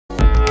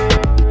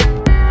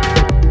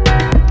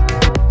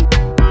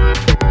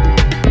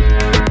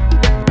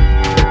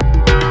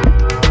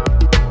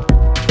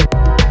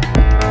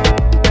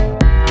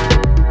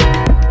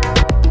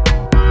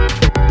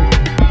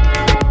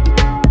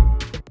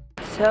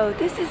Hello,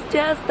 this is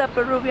just a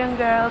Peruvian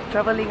girl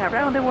traveling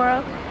around the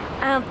world,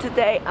 and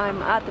today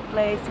I'm at a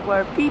place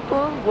where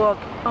people walk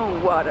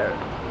on water.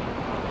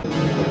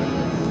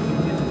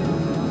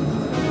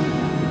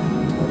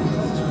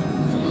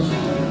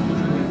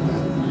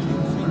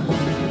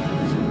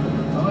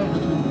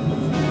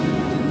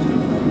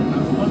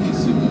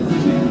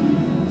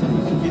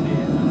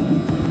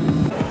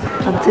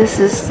 And this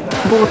is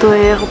Bordeaux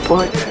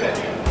airport.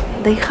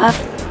 They have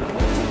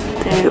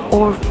their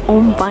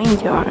own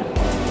vineyard.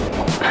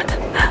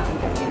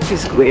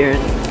 It's weird.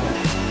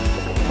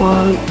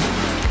 Well,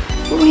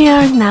 we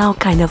are now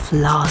kind of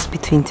lost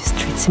between the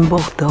streets in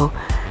Bordeaux,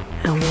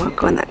 and we're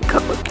gonna go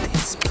to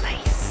this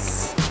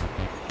place,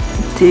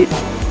 to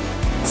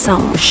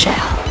Saint Michel.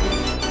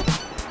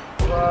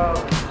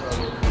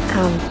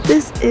 And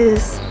this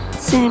is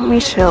Saint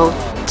Michel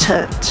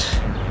Church.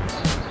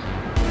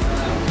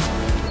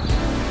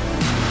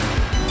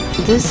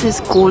 This is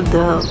called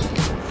the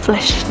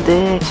Flèche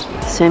de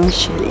Saint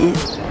Michel,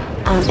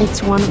 and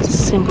it's one of the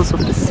symbols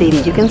of the city.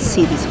 You can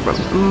see this from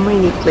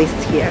many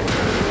places here.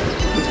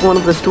 It's one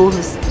of the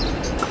tallest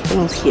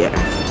things here.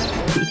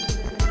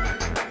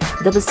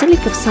 The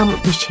Basilica of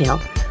Saint Michel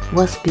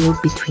was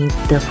built between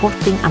the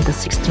 14th and the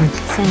 16th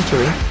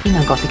century in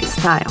a Gothic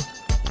style.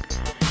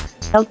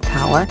 The bell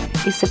tower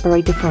is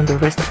separated from the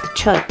rest of the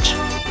church.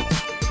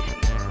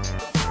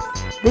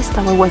 This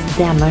tower was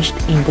damaged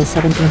in the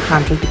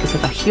 1700s because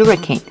of a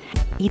hurricane.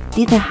 It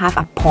didn't have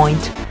a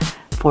point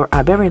for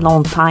a very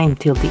long time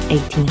till the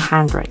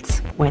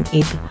 1800s, when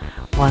it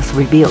was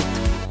rebuilt.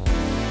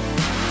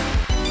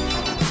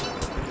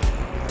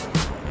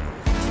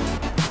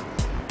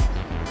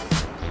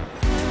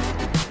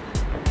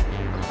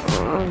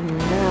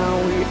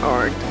 Now we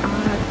are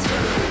at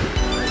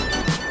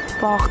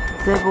Porte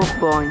de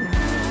Bourgogne.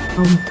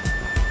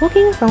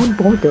 Walking around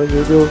Bordeaux,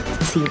 you will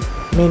see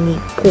many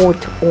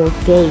ports or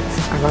gates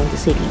around the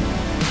city.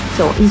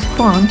 So it's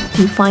fun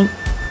to find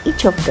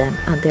each of them,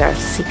 and there are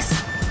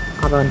 6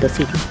 around the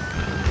city.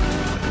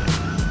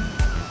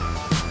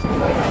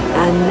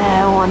 And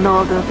now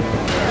another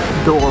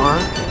door,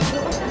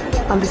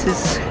 and this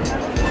is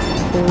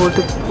called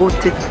the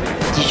Porte de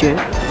Jeu.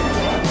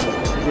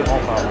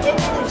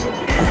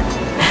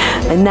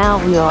 And now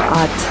we are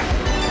at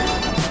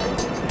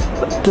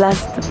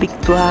Place de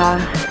Victoire,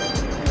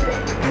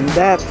 and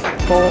that's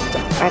Porte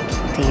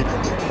Active.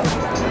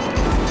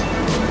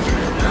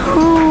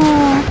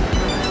 Oh,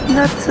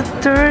 that's a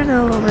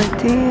turtle over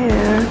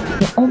there.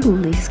 The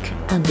obelisk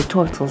and the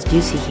turtles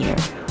you see here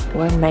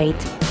were made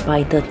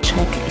by the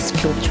Czech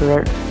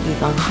sculptor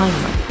Ivan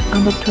Heimann,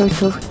 and the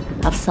turtles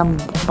have some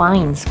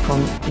vines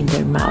in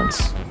their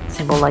mouths,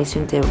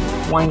 symbolizing the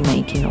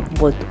winemaking of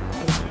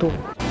Bordeaux.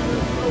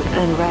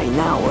 And right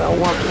now we're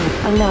walking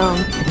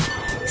along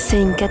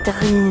Saint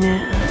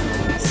Catherine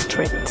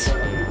Street,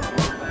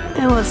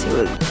 and we'll see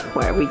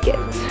where we get.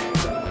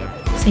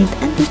 St.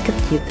 Andrew's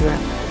Cathedral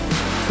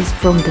is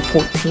from the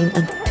 14th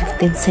and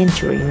 15th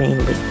century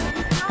mainly,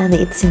 and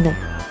it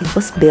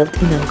was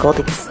built in a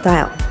Gothic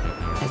style,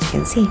 as you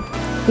can see.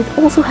 It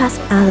also has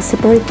a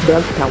separate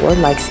bell tower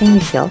like Saint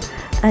Michel,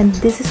 and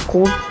this is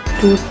called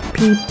Tour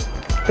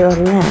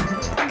Berlin.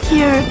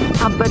 Here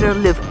a better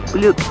look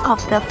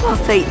of the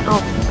facade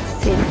of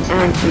St.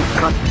 Andrew's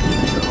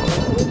Cathedral.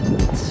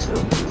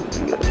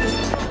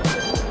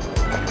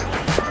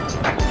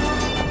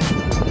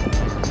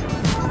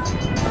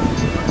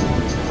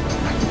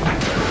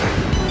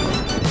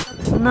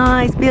 So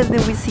nice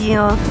building we see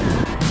on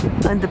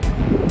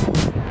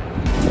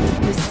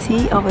you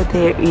see over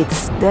there.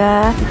 It's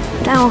the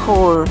town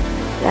hall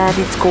that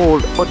is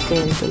called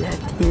Hôtel de la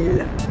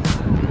Ville.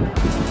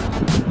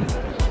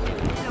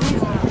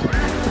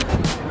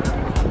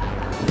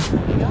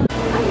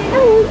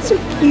 Oh, it's so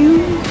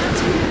cute.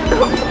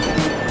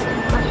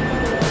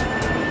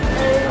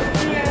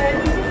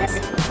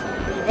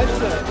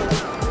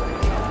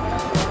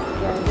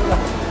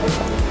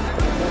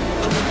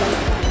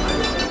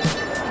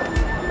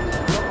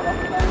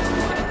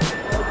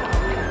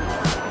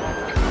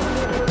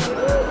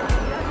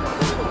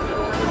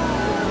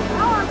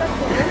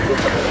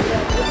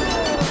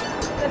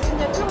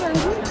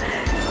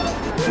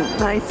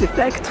 Nice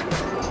effect.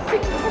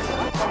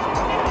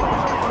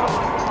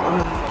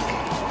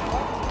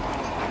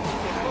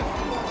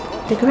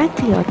 The Grand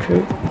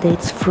Theatre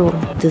dates from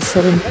the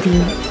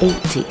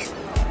 1780s,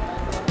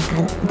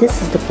 and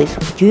this is the place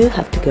you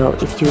have to go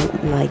if you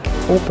like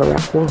opera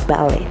or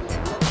ballet.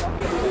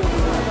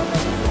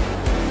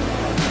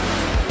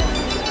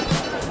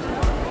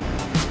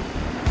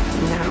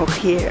 Now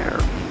here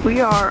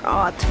we are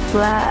at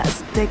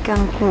Place de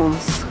Cancun.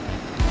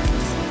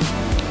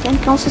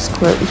 Cancun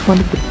Square is one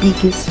of the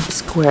biggest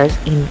squares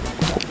in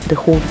the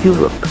whole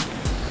Europe.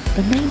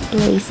 The main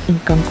place in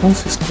Cancun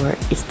Square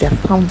is the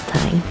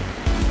fountain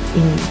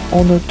in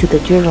honor to the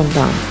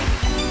Girondins.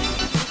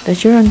 The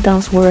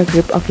Girondins were a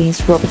group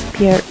against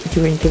Robespierre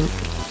during the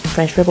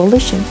French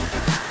Revolution,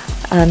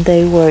 and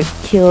they were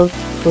killed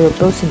for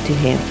opposing to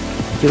him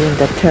during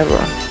the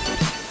terror.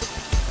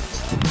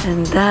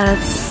 And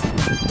that's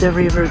the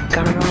river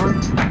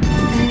Garonne,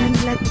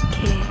 and let's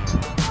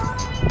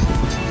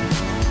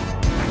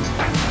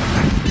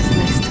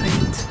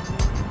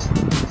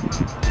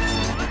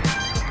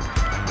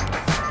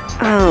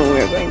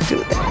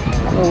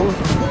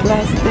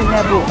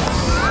books.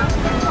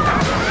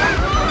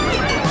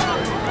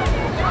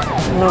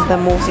 One of the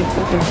most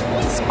important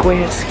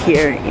squares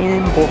here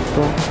in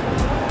Bordeaux.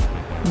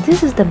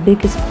 This is the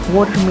biggest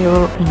water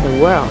mirror in the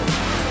world,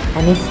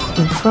 and it's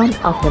in front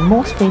of the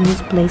most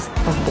famous place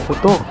of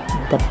Bordeaux,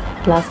 the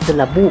Place de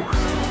la Bourse.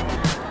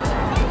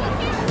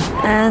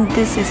 And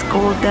this is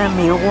called the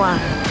miroir.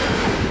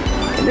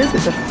 This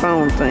is a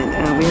fountain,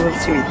 and we will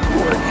see it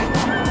work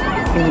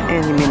in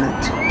any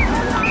minute.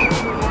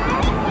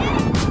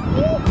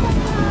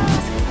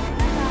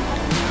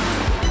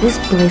 This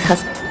place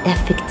has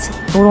effects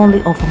not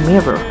only of a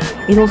mirror,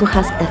 it also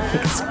has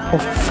effects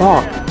of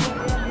fog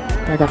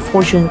that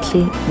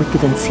unfortunately we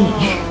couldn't see.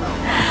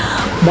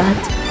 But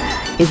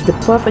it's the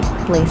perfect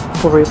place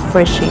for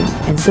refreshing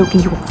and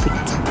soaking your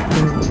feet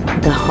in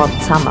the hot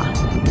summer.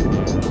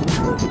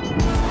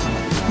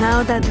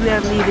 Now that we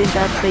are leaving,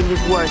 that thing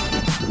is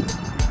working.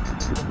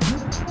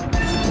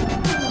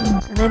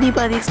 Can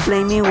anybody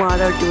explain me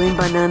what are doing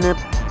banana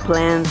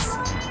plants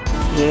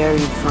here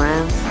in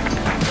France?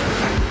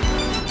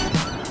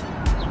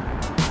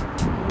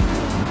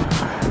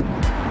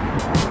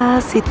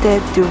 Cité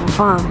du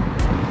Vin.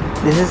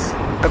 This is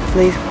a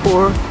place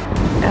for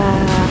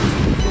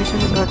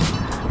information about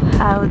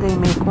how they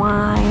make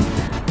wine,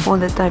 all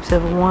the types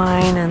of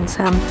wine, and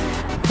some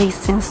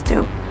tastings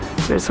too.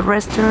 There's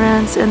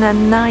restaurants and a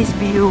nice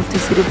view of the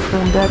city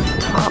from the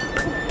top.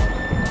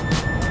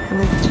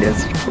 And it's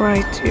just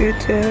right to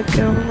the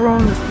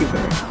Garonne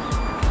River.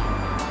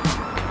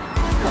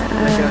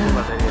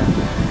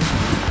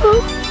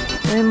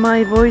 And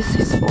my voice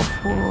is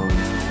awful.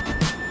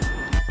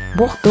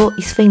 Bordeaux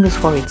is famous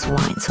for its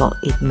wine, so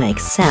it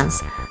makes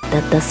sense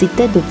that the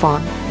Cité du Vin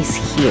is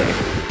here.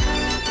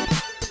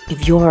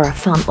 If you are a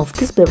fan of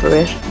this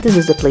beverage, this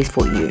is the place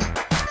for you.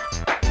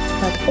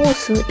 But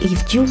also,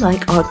 if you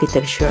like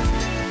architecture,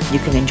 you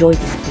can enjoy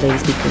this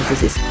place because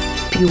this is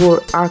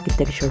pure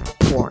architecture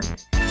porn.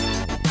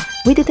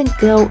 We didn't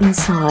go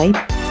inside,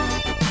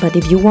 but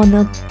if you're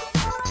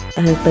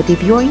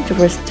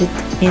interested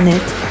in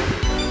it,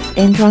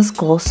 entrance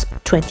costs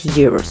 20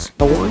 euros.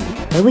 Or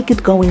we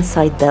could go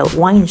inside the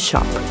wine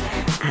shop,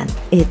 and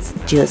it's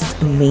just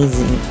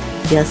amazing.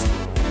 There's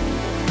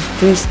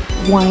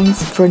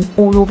wines from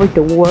all over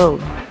the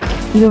world,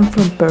 even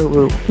from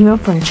Peru, even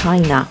from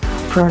China,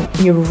 from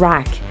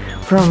Iraq,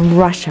 from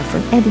Russia,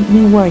 from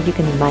anywhere you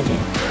can imagine.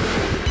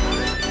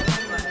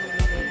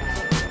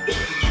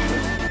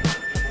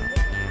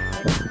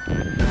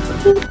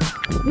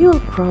 We will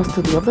cross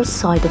to the other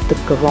side of the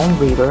Garonne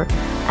River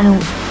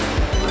and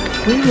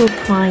we will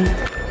find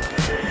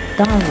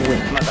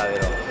Darwin.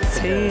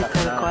 Sí,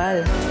 tal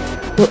cual.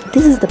 Well,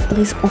 this is the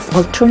place of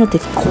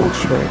alternative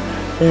culture,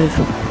 of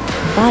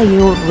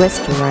bio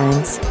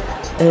restaurants,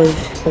 of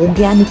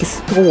organic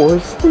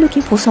stores.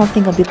 Looking for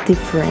something a bit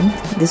different,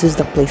 this is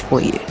the place for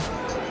you.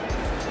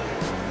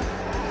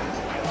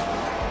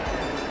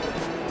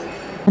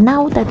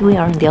 Now that we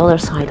are on the other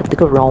side of the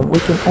Garonne, we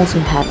can also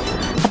have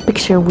a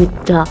picture with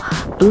the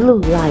Blue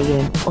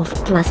Lion of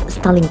Place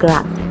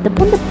Stalingrad. The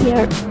Pont de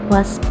Pierre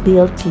was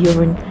built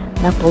during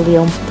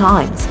Napoleon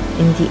times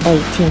in the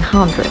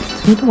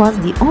 1800s. It was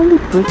the only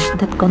bridge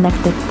that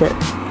connected the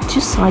two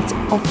sides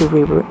of the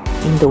river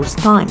in those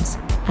times.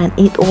 And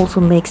it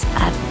also makes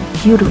a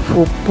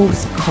beautiful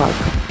postcard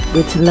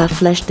with La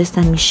Flèche de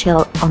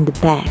Saint-Michel on the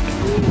back.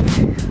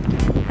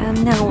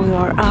 And now we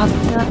are at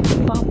the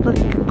public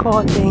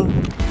garden.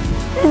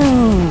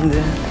 And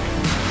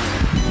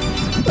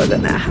we're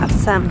gonna have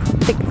some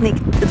picnic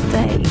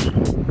today.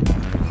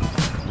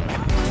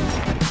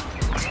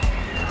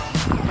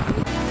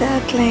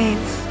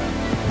 Ducklings.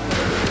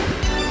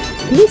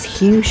 This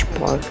huge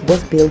park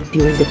was built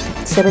during the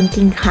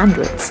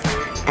 1700s,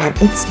 and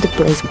it's the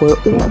place where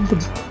all the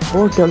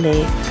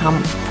Bordelais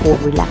come for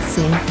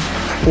relaxing,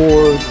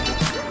 or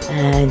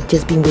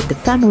just being with the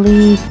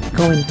family,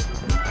 going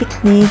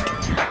picnic,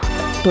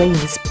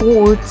 playing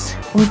sports,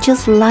 or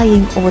just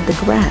lying over the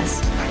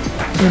grass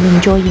and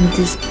enjoying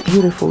this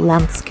beautiful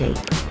landscape.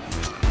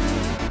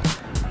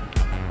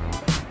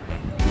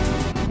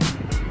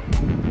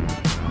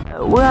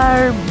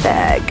 We're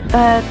back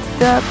at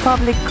the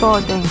public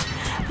garden,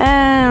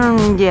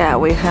 and yeah,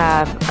 we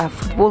have a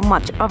football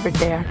match over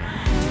there,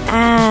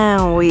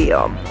 and we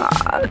are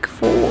back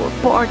for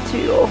part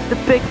 2 of the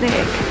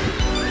picnic.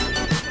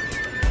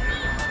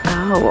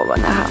 Oh, we're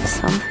gonna have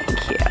something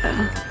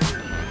here.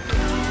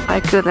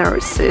 I couldn't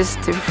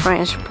resist the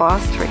French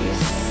pastries,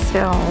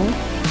 so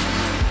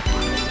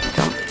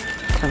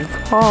don't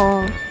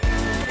fall.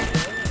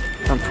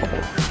 Don't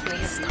fall,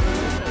 please don't.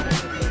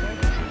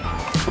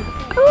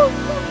 Oh,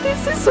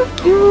 this is so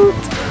cute.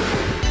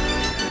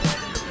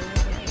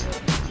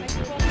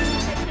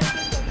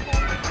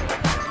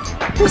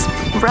 There's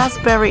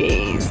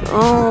raspberries.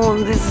 Oh,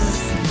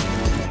 this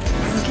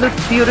looks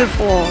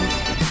beautiful.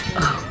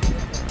 Oh.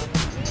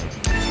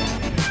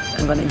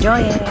 I'm gonna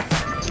enjoy it.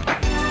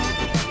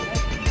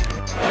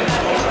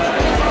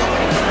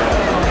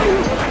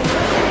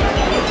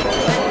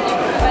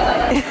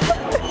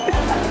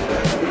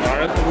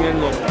 Ahora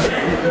comiendo.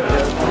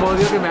 Como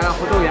odio que me haga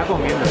foto ya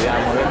comiendo, ya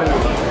moviendo.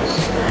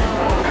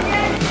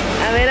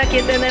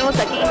 ¿Qué tenemos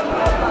aquí?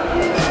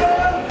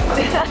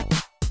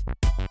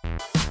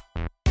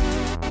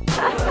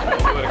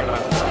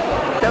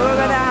 So we're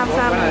gonna have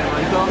some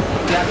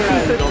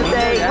seafood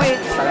today with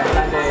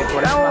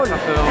Raúl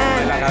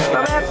and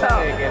Roberto.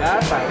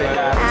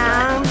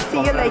 And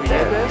see you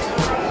later.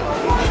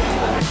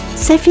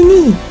 C'est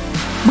fini!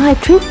 My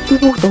trip to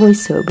Bordeaux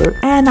is over,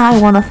 and I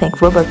wanna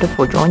thank Roberto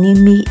for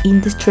joining me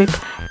in this trip,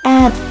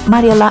 and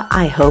Mariela,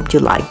 I hope you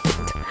liked it.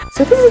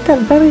 So this is the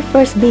very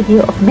first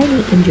video of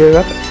many in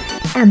Europe,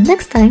 and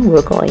next time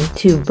we're going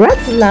to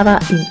Bratislava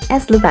in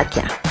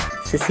Slovakia.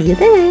 So see you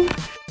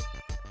there!